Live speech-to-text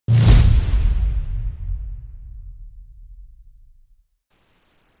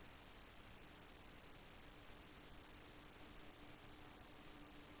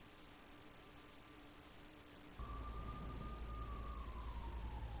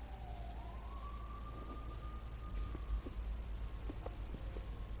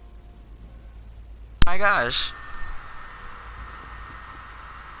My gosh.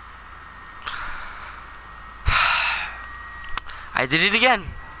 I did it again.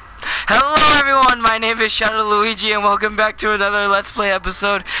 Hello everyone, my name is Shadow Luigi and welcome back to another Let's Play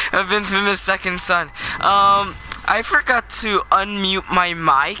episode of inFAMOUS Second Son. I forgot to unmute my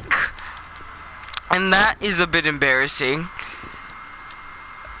mic, and that is a bit embarrassing.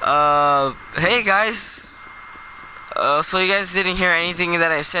 Hey guys. So you guys didn't hear anything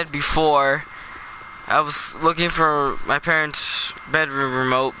that I said before. I was looking for my parents' bedroom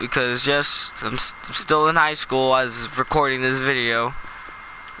remote because I'm still in high school. I was recording this video.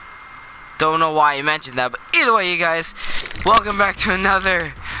 Don't know why I mentioned that, but either way, you guys, welcome back to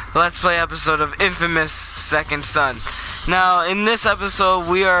another Let's Play episode of inFAMOUS Second Son. Now, in this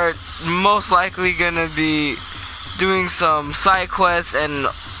episode, we are most likely gonna be doing some side quests, and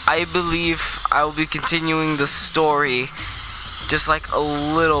I believe I will be continuing the story just like a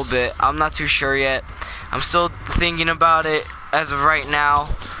little bit. I'm not too sure yet. I'm still thinking about it as of right now,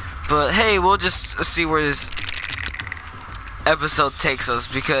 but hey, we'll just see where this episode takes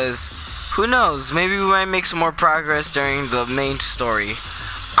us, because who knows, maybe we might make some more progress during the main story.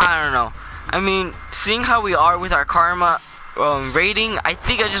 I don't know. I mean, seeing how we are with our karma rating, I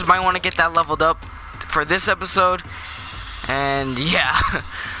think I just might want to get that leveled up for this episode. And yeah.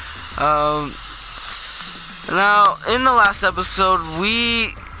 Now, in the last episode,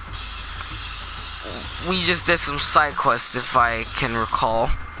 we just did some side quests, if I can recall.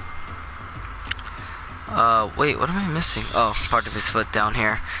 Wait, what am I missing? Oh, part of his foot down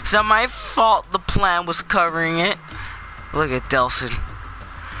here. It's not my fault the plant was covering it. Look at Delson.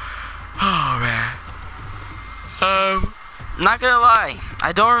 Oh, man. Not gonna lie,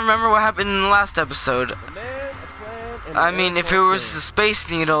 I don't remember what happened in the last episode. I mean, if it was the Space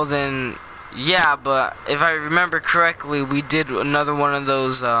Needle, then yeah, but if I remember correctly, we did another one of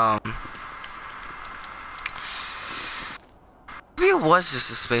those, maybe it was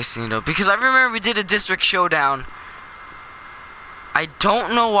just a Space Needle, because I remember we did a district showdown. I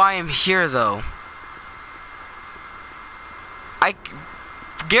don't know why I'm here, though. I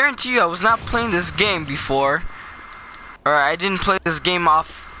guarantee you I was not playing this game before. Or I didn't play this game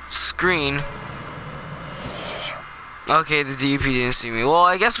off screen. Okay, the DP didn't see me. Well,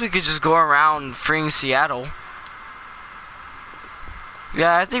 I guess we could just go around freeing Seattle.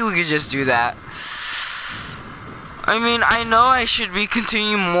 Yeah, I think we could just do that. I mean, I know I should be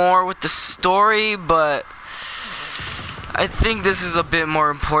continuing more with the story, but I think this is a bit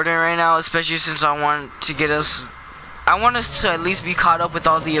more important right now, especially since I want us to at least be caught up with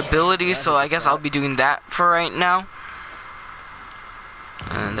all the abilities, so I guess I'll be doing that for right now.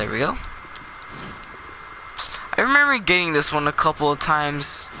 And there we go. I remember getting this one a couple of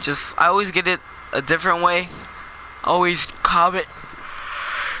times. I always get it a different way. Always comment.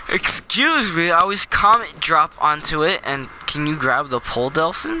 Excuse me. I always comment drop onto it. And can you grab the pole,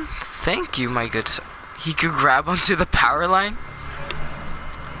 Delson? Thank you, my good sir. He could grab onto the power line.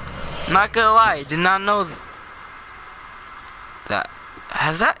 Not gonna lie, I did not know that.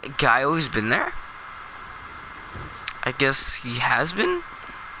 Has that guy always been there? I guess he has been.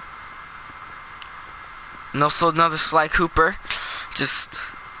 And also another Sly Cooper. I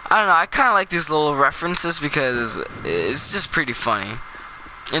don't know, I kind of like these little references because it's just pretty funny.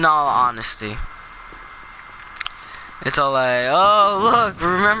 In all honesty. It's all like, oh look,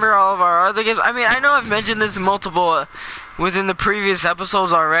 remember all of our other games? I mean, I know I've mentioned this multiple within the previous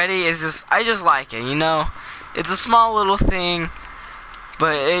episodes already. I just like it, you know? It's a small little thing,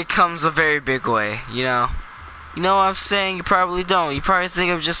 but it comes a very big way, you know? You know what I'm saying? You probably don't. You probably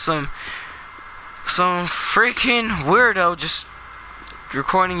think of just some freaking weirdo just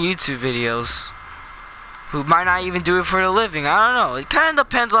recording YouTube videos who might not even do it for a living. I don't know. It kind of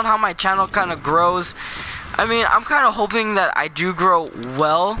depends on how my channel kind of grows. I mean, I'm kind of hoping that I do grow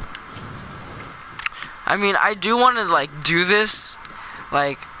well. I mean, I do want to like do this,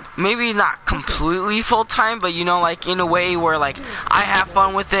 like maybe not completely full time, but you know, like in a way where like I have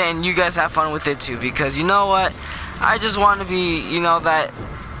fun with it and you guys have fun with it too. Because you know what, I just want to be, you know, that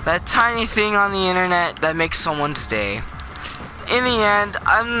tiny thing on the internet that makes someone's day. In the end,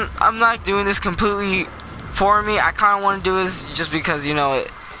 I'm not doing this completely for me. I kind of want to do this just because, you know,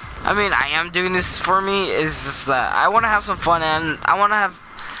 I mean, I am doing this for me. It's just that I want to have some fun, and I want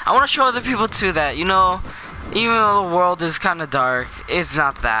to show other people too that, you know, even though the world is kind of dark, it's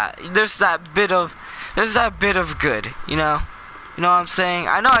not that. There's that bit of good, you know? You know what I'm saying?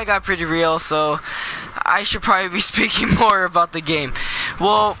 I know I got pretty real, so I should probably be speaking more about the game.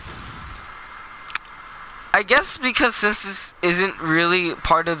 Well, I guess because since this isn't really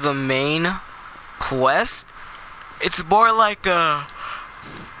part of the main quest, it's more like a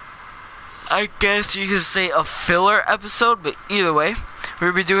I guess you could say a filler episode, but either way,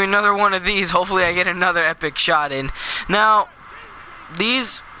 we'll be doing another one of these. Hopefully I get another epic shot in. Now,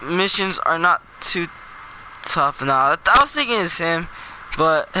 these missions are not too tough. Now, I was thinking it's him,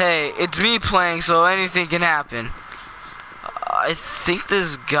 but hey, it's me playing, so anything can happen. I think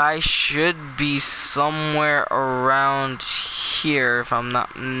this guy should be somewhere around here, if I'm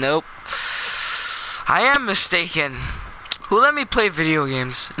not. Nope. I am mistaken. Who let me play video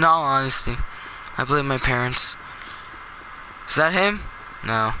games? In all honesty, I blame my parents. Is that him?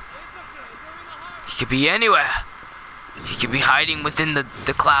 No. He could be anywhere. He could be hiding within the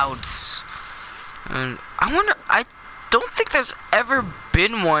clouds. And I wonder, I don't think there's ever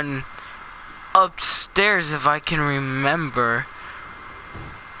been one upstairs, if I can remember.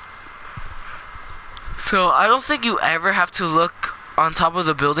 So I don't think you ever have to look on top of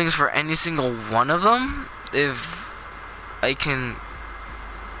the buildings for any single one of them, if I can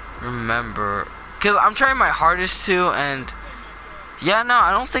remember. Because I'm trying my hardest to, and yeah, no,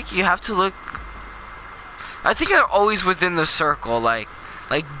 I don't think you have to look. I think they're always within the circle, like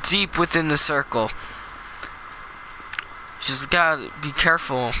deep within the circle. Just gotta be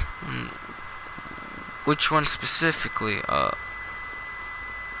careful. Which one specifically? I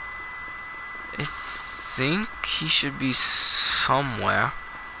think he should be somewhere.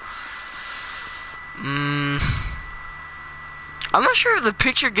 I'm not sure if the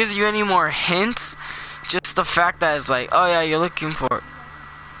picture gives you any more hints. Just the fact that it's like, oh yeah, you're looking for it.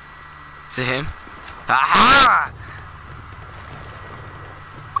 Is it him? Aha!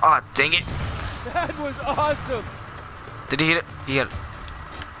 Oh, dang it. That was awesome. Did he hit it? He hit it.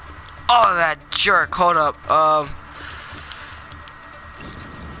 Oh, that jerk. Hold up.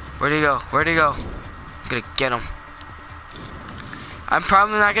 Where'd he go? Where'd he go? I'm gonna get him. I'm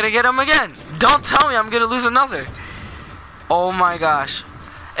probably not gonna get him again. Don't tell me I'm gonna lose another. Oh my gosh.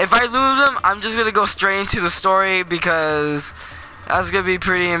 If I lose him, I'm just gonna go straight into the story, because that's gonna be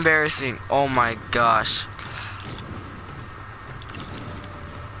pretty embarrassing. Oh my gosh.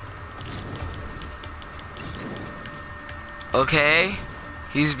 Okay.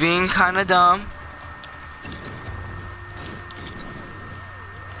 He's being kinda dumb.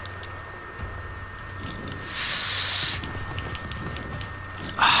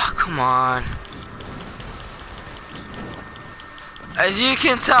 Oh, come on. As you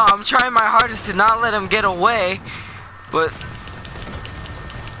can tell, I'm trying my hardest to not let him get away, but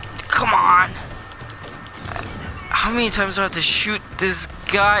come on. How many times do I have to shoot this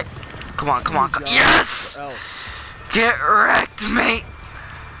guy? Come on, come on, come on. Yes! Get wrecked, mate.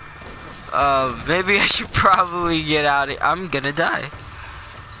 Maybe I should probably get out of here. I'm gonna die.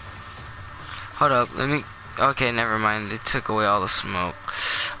 Hold up, let me. Okay, never mind. It took away all the smoke.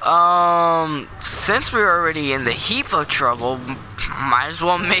 Since we're already in the heap of trouble, might as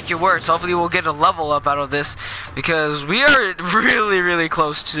well make it worse. Hopefully we'll get a level up out of this, because we are really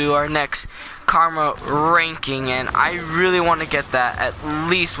close to our next karma ranking, and I really want to get that at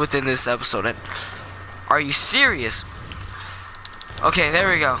least within this episode. And are you serious? Okay, there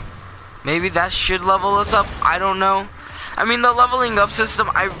we go. Maybe that should level us up. I don't know. I mean, the leveling up system,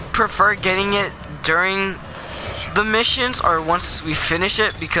 I prefer getting it during the missions or once we finish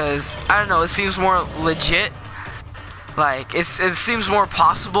it, because I don't know, it seems more legit. Like it seems more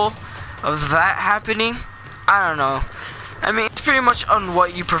possible of that happening. I don't know. I mean, it's pretty much on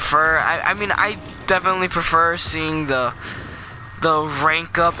what you prefer. I mean, I definitely prefer seeing the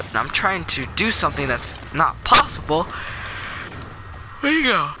rank up, and I'm trying to do something that's not possible. Where you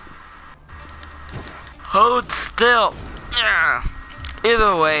go? Hold still. Yeah.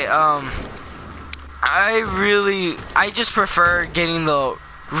 Either way, I just prefer getting the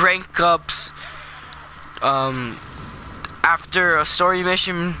rank ups after a story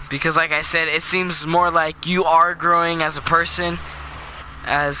mission, because like I said, it seems more like you are growing as a person,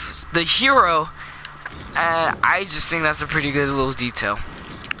 as the hero, and I just think that's a pretty good little detail.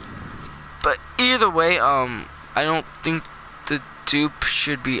 But either way, I don't think the dupe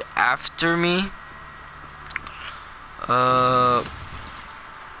should be after me.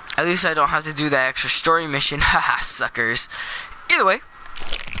 At least I don't have to do that extra story mission. Haha, suckers. Either way,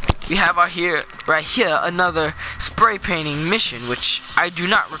 we have right here another spray painting mission, which I do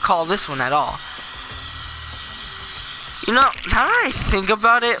not recall this one at all. You know, now that I think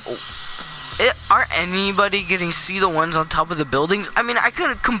about it, are anybody getting to see the ones on top of the buildings? I mean, I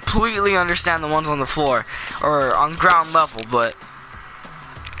couldn't completely understand the ones on the floor or on ground level, but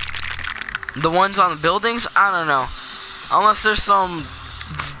the ones on the buildings, I don't know. Unless there's some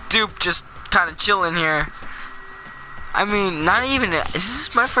dupe just kind of chilling here. I mean, not even. Is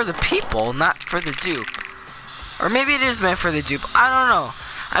this meant for the people, not for the dupe? Or maybe it is meant for the dupe. I don't know.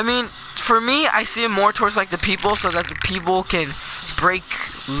 I mean, for me, I see it more towards like the people, so that the people can break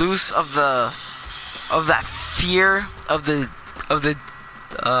loose of that fear of the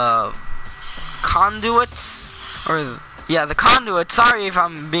conduits, or yeah, the conduit. Sorry if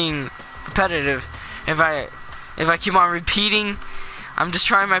I'm being repetitive. If I keep on repeating, I'm just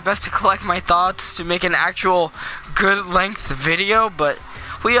trying my best to collect my thoughts to make an actual good length video, but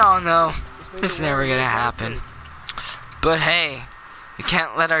we all know it's never gonna happen. But hey, we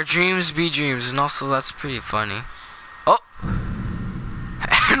can't let our dreams be dreams, and also that's pretty funny. Oh,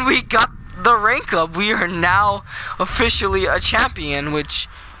 and we got the rank up. We are now officially a champion, which,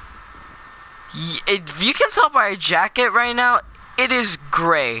 if you can tell by our jacket right now, it is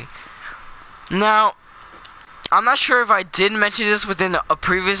gray. Now, I'm not sure if I did mention this within a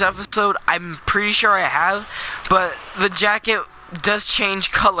previous episode. I'm pretty sure I have, but the jacket does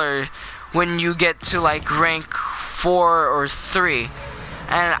change color when you get to like rank 4 or 3,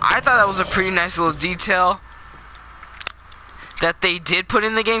 and I thought that was a pretty nice little detail that they did put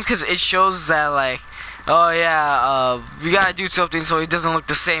in the game, because it shows that like, oh yeah, we gotta do something so it doesn't look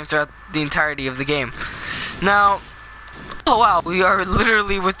the same throughout the entirety of the game. Now, oh wow, we are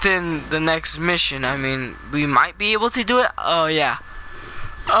literally within the next mission. I mean, we might be able to do it. Oh yeah.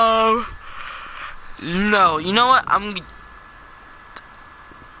 No, you know what?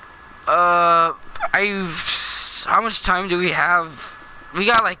 How much time do we have? We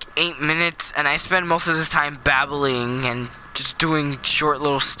got like 8 minutes, and I spend most of this time babbling and just doing short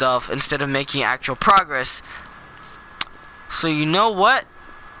little stuff instead of making actual progress. So you know what?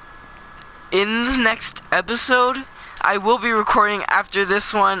 In the next episode, I will be recording after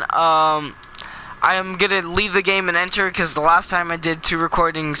this one. I am gonna leave the game and enter, because the last time I did 2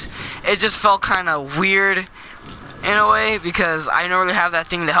 recordings, it just felt kind of weird in a way, because I don't really have that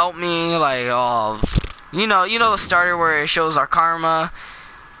thing to help me, like, you know the starter where it shows our karma.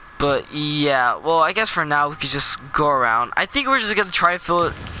 But yeah, well, I guess for now we could just go around. I think we're just gonna try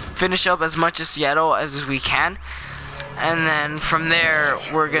to finish up as much of Seattle as we can, and then from there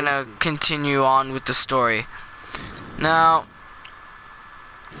we're gonna continue on with the story. Now,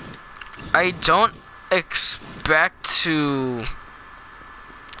 I don't expect to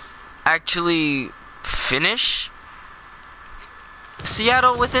actually finish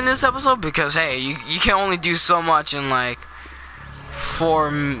Seattle within this episode, because hey, you can only do so much in like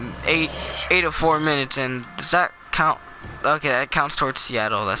 8 to 4 minutes, and does that count? Okay, that counts towards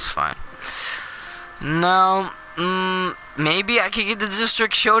Seattle. That's fine. Now, maybe I could get the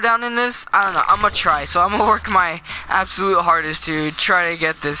district showdown in this. I don't know. I'm gonna try. So I'm gonna work my absolute hardest to try to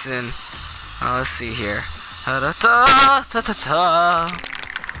get this in. Let's see here.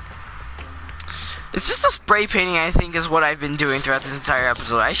 It's just a spray painting, I think, is what I've been doing throughout this entire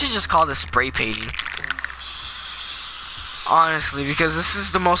episode. I should just call this spray painting, honestly, because this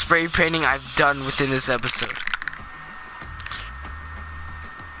is the most spray painting I've done within this episode.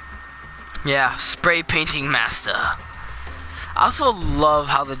 Yeah, spray painting master. I also love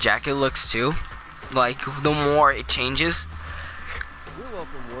how the jacket looks too. Like, the more it changes. You're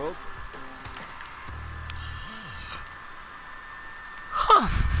welcome, world. Huh.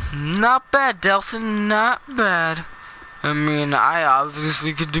 Not bad, Delson. Not bad. I mean, I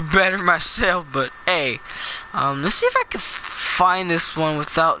obviously could do better myself, but hey. Let's see if I can find this one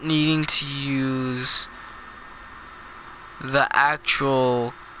without needing to use the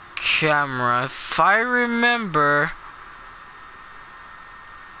actual camera. If I remember,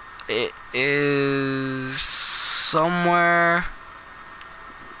 it is somewhere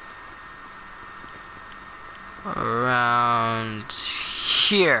around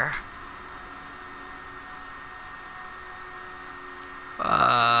here.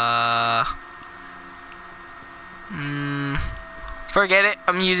 Forget it.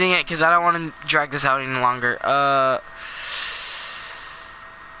 I'm using it because I don't want to drag this out any longer.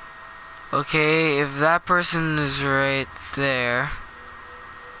 Okay, if that person is right there,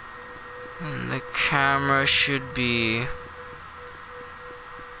 then the camera should be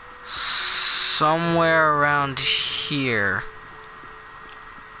somewhere around here.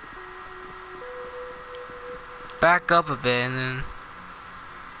 Back up a bit and then...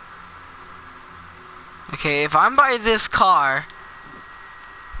 Okay, if I'm by this car,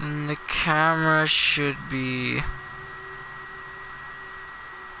 then the camera should be...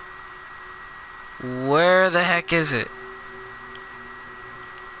 Where the heck is it?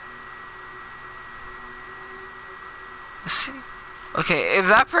 Let's see. Okay, if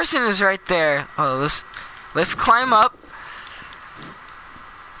that person is right there, oh, let's climb up.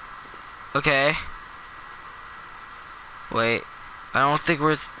 Okay. Wait, I don't think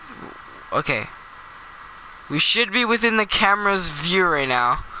we're... Okay. We should be within the camera's view right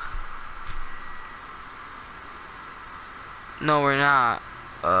now. No, we're not.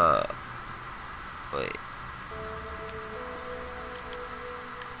 Wait.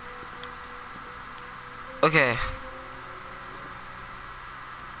 Okay.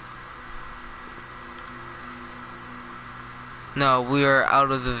 No, we are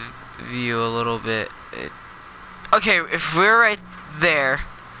out of the view a little bit. Okay, if we're right there,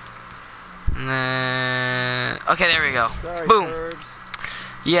 and then okay, there we go. Sorry, Boom. Curbs.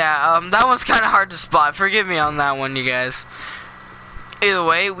 Yeah, that one's kind of hard to spot. Forgive me on that one, you guys. Either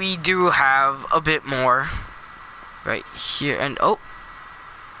way, we do have a bit more right here, and oh,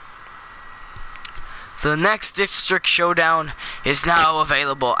 the next district showdown is now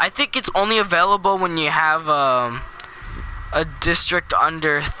available. I think it's only available when you have a district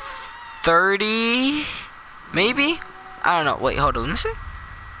under 30, maybe? I don't know. Wait, hold on. Let me see.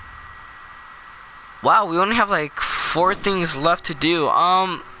 Wow, we only have like 4 things left to do.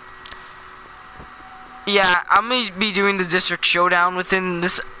 Yeah, I'm gonna be doing the district showdown within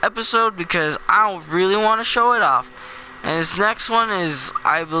this episode because I don't really want to show it off. And this next one is,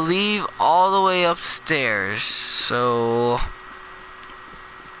 I believe, all the way upstairs. So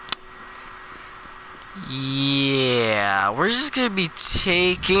yeah, we're just gonna be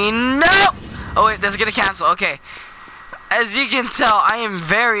taking oh wait, that's gonna cancel. Okay, as you can tell, I am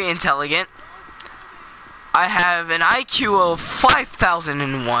very intelligent. I have an IQ of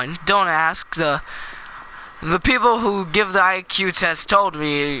 5001. Don't ask. The people who give the IQ test told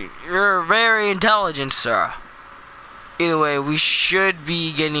me you're very intelligent, sir. Either way, we should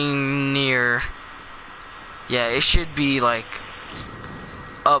be getting near. Yeah, it should be like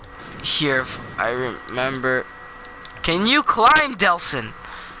up here, if I remember. Can you climb, Delson?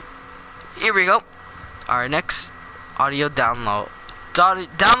 Here we go. Our next audio download.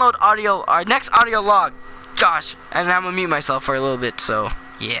 Download audio. Our next audio log. Gosh, and I'm gonna mute myself for a little bit. So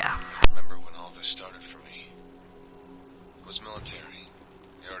yeah. Remember when all this started for me? It was military.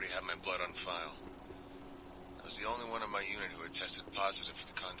 They already had my blood on file. I was the only one in my unit who had tested positive for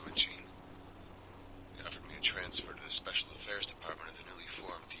the conduit gene. They offered me a transfer to the Special Affairs Department of the newly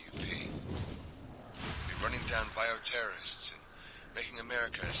formed DUP. They're running down bioterrorists and making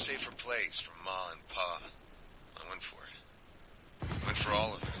America a safer place for Ma and Pa. I went for it. I went for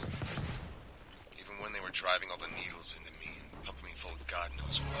all of it. Even when they were driving all the needles into me and pumping me full of God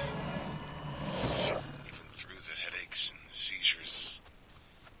knows what. Even through the headaches and the seizures.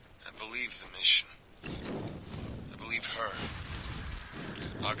 I believed the mission. I believed her.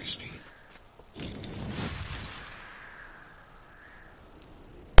 Augustine.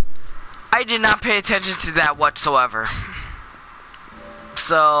 I did not pay attention to that whatsoever.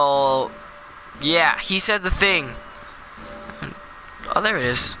 So yeah, he said the thing. Oh, there it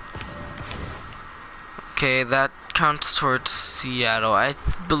is. Okay, that counts towards Seattle. I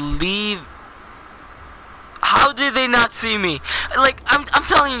believe. How did they not see me? Like, I'm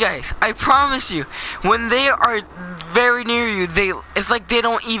telling you guys, I promise you, when they are very near you, it's like they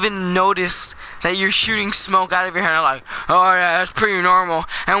don't even notice that you're shooting smoke out of your hand. They're like, oh yeah, that's pretty normal.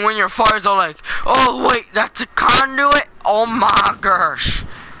 And when you're far, they're like, oh wait, that's a conduit? Oh my gosh.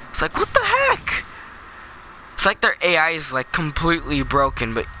 It's like, what the heck? It's like their AI is like completely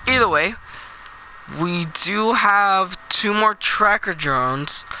broken. But either way, we do have 2 more tracker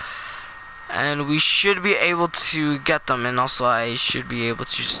drones, and we should be able to get them. And also, I should be able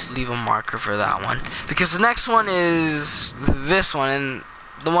to just leave a marker for that one, because the next one is this one, and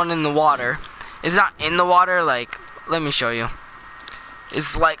the one in the water is not in the water. Like, let me show you.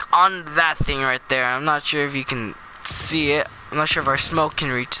 It's like on that thing right there. I'm not sure if you can see it. I'm not sure if our smoke can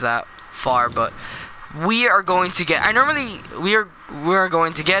reach that far, but we are going to get. We are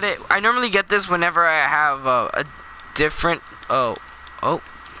going to get it. I normally get this whenever I have a different. Oh,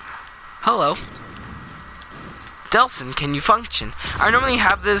 hello, Delson. Can you function? I normally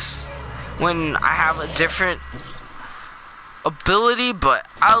have this when I have a different ability, but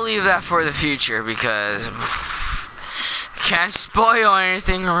I'll leave that for the future because can't spoil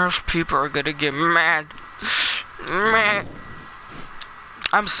anything, or else people are gonna get mad.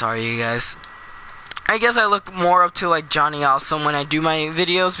 I'm sorry, you guys. I guess I look more up to like Johnny Awesome when I do my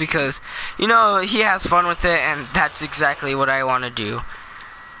videos, because you know, he has fun with it, and that's exactly what I want to do.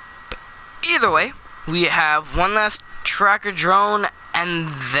 But either way, we have one last tracker drone, and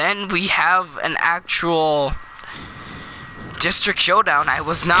then we have an actual district showdown.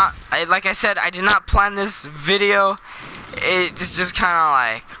 Like I said, I did not plan this video. It's just kind of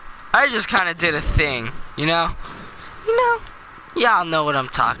like, I just kind of did a thing, you know? Y'all know what I'm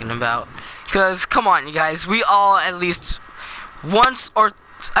talking about. Because, come on, you guys, we all at least once in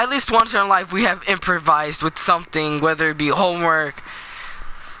our life, we have improvised with something, whether it be homework,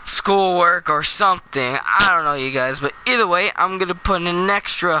 schoolwork or something. I don't know, you guys, but either way, I'm gonna put an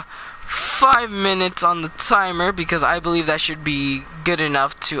extra 5 minutes on the timer because I believe that should be good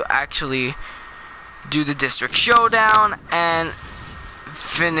enough to actually do the district showdown and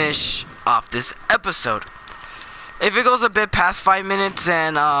finish off this episode. If it goes a bit past 5 minutes,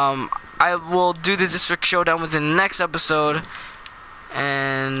 then I will do the district showdown within the next episode,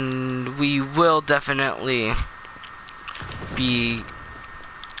 and we will definitely be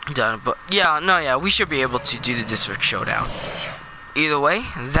done. But yeah, we should be able to do the district showdown. Either way,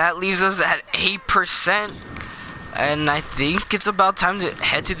 that leaves us at 8%, and I think it's about time to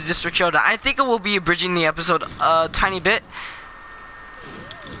head to the district showdown. I think it will be abridging the episode a tiny bit.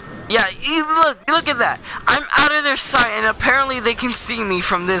 Yeah, look at that. I'm out of their sight, and apparently they can see me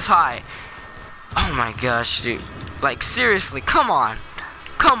from this high. Oh my gosh, dude. Like, seriously, come on.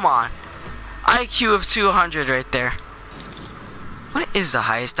 Come on. IQ of 200 right there. What is the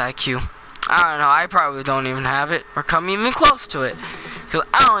highest IQ? I don't know, I probably don't even have it, or come even close to it. Because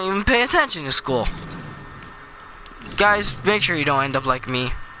I don't even pay attention to school. Guys, make sure you don't end up like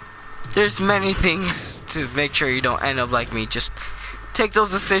me. There's many things to make sure you don't end up like me. Just take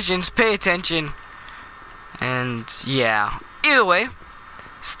those decisions, pay attention, and yeah. Either way,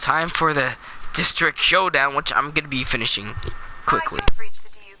 it's time for the district showdown, which I'm going to be finishing quickly. Hi, you have reached the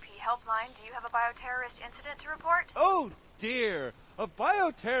DUP helpline. Do you have a bioterrorist incident to report? Oh dear! A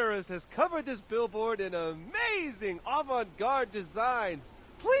bioterrorist has covered this billboard in amazing avant-garde designs.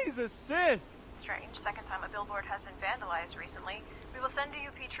 Please assist! Strange. Second time a billboard has been vandalized recently. We will send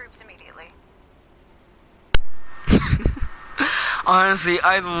DUP troops immediately. Honestly,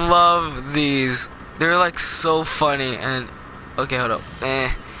 I love these. They're like so funny. And okay, hold up.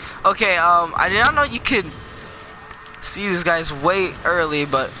 Okay, I did not know you could see these guys way early,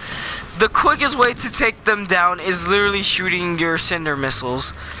 but the quickest way to take them down is literally shooting your cinder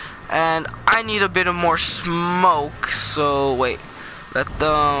missiles. And I need a bit of more smoke, so wait. Let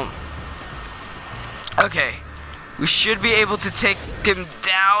them... Okay. We should be able to take him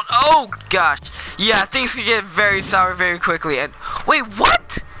down. Oh gosh. Yeah, things can get very sour very quickly. And wait,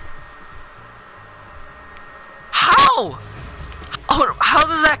 what? How? Oh, how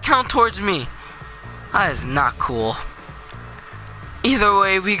does that count towards me? That is not cool. Either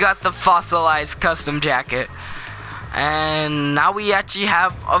way, we got the fossilized custom jacket. And now we actually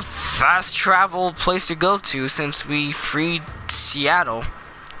have a fast travel place to go to since we freed Seattle.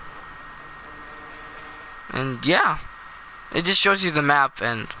 And yeah, it just shows you the map,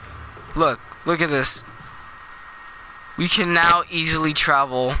 and look at this. We can now easily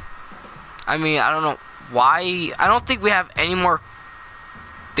travel. I mean, I don't know why. I don't think we have any more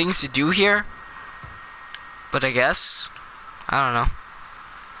things to do here, but I guess, I don't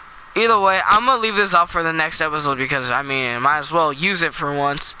know. Either way, I'm gonna leave this up for the next episode because, I mean, I might as well use it for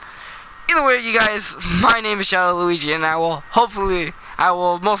once. Either way, you guys, my name is Shadow Luigi, and I will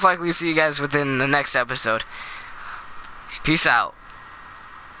most likely see you guys within the next episode. Peace out.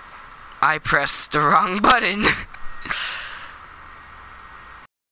 I pressed the wrong button.